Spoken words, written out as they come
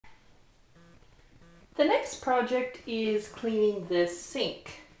The next project is cleaning this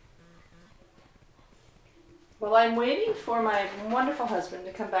sink. While I'm waiting for my wonderful husband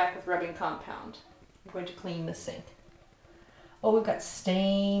to come back with rubbing compound, I'm going to clean the sink. Oh, we've got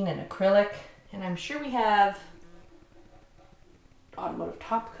stain and acrylic, and I'm sure we have automotive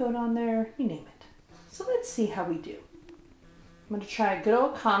top coat on there, you name it. So let's see how we do. I'm going to try a good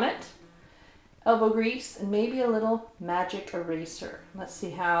old Comet, elbow grease, and maybe a little magic eraser. Let's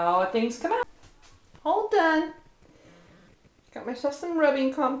see how things come out. All done. Got myself some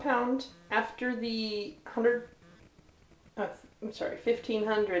rubbing compound after the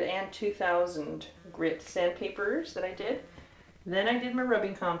 1500 and 2000 grit sandpapers that I did. Then I did my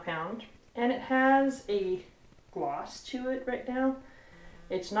rubbing compound, and it has a gloss to it right now.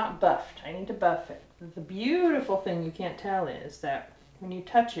 It's not buffed. I need to buff it. The beautiful thing you can't tell is that when you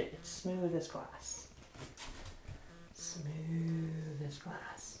touch it, it's smooth as glass. Smooth as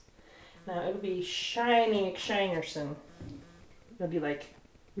glass. Now it'll be shiny McShinerson. It'll be like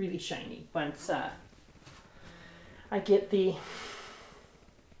really shiny once I get the,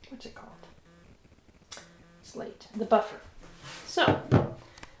 what's it called? Slate, the buffer. So,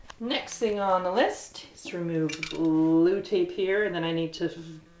 next thing on the list is to remove glue tape here, and then I need to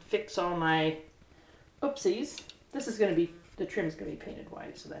fix all my oopsies. This is going to be, the trim is going to be painted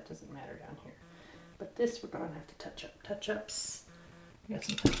white, so that doesn't matter down here. But this we're going to have to touch up. Touch-ups. We got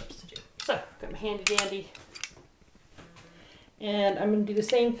some touch-ups to do. So, got my handy dandy. And I'm going to do the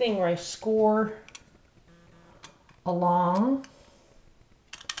same thing where I score along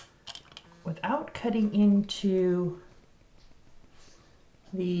without cutting into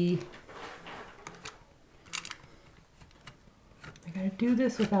the, I gotta do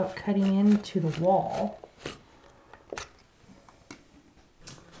this without cutting into the wall.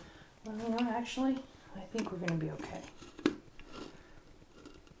 Well, actually, I think we're gonna be okay.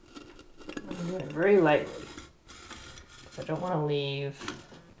 I'm doing it very lightly, because I don't want to leave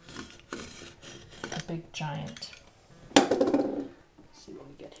a big giant. Let's see what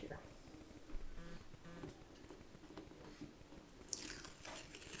we get here.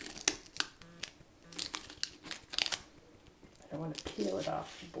 I want to peel it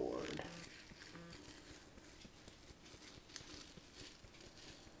off the board.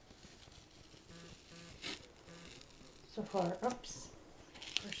 So far, oops,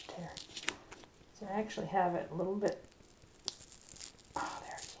 first tear. So I actually have it a little bit, oh,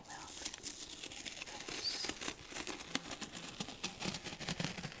 there it came out.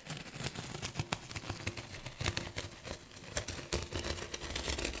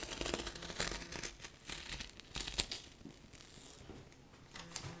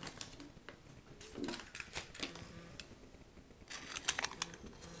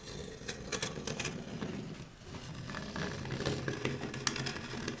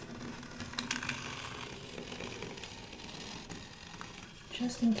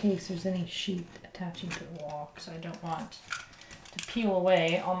 Just in case there's any sheet attaching to the wall, because I don't want to peel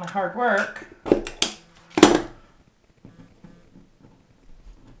away all my hard work. The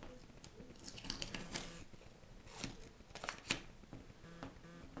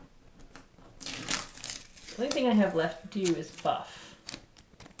only thing I have left to do is buff.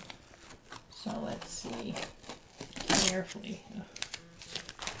 So let's see carefully.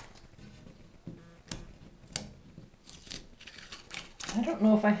 I don't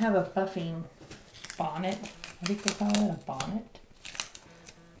know if I have a buffing bonnet. I think they call it a bonnet.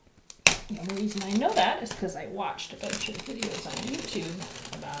 The only reason I know that is because I watched a bunch of videos on YouTube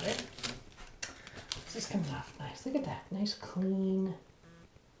about it. This is coming off nice. Look at that. Nice, clean.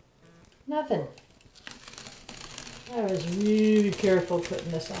 Nothing. I was really careful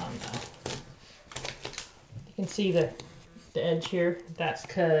putting this on though. You can see the edge here. That's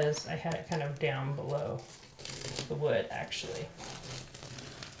because I had it kind of down below the wood actually.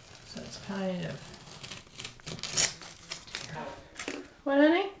 So it's kind of... What,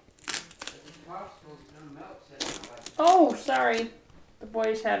 honey? Oh, sorry. The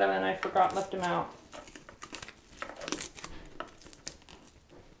boys had them and I forgot left them out.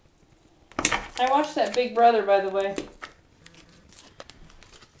 I watched that Big Brother, by the way.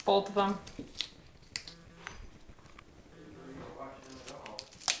 Both of them.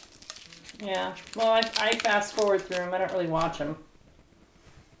 Yeah. Well, I fast forward through them. I don't really watch them.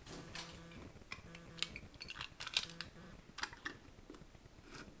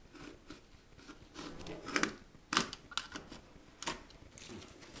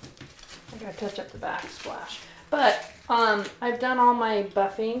 I gotta touch up the backsplash. But I've done all my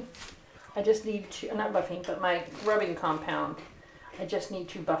buffing. I just need to, not buffing, but my rubbing compound. I just need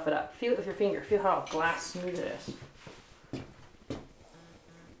to buff it up. Feel it with your finger. Feel how glass smooth it is.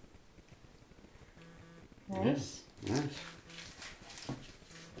 Nice. Yes. Nice.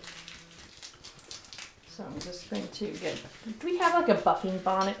 So I'm just going to get. Do we have like a buffing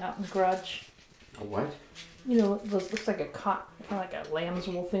bonnet out in the garage? A what? You know, it looks like a kind of like a lamb's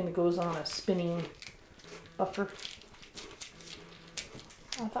wool thing that goes on a spinning buffer.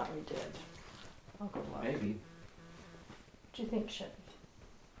 I thought we did. I'll go look. Maybe. What do you think, Chevy?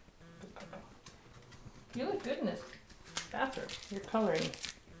 You look good in this bathroom. You're coloring.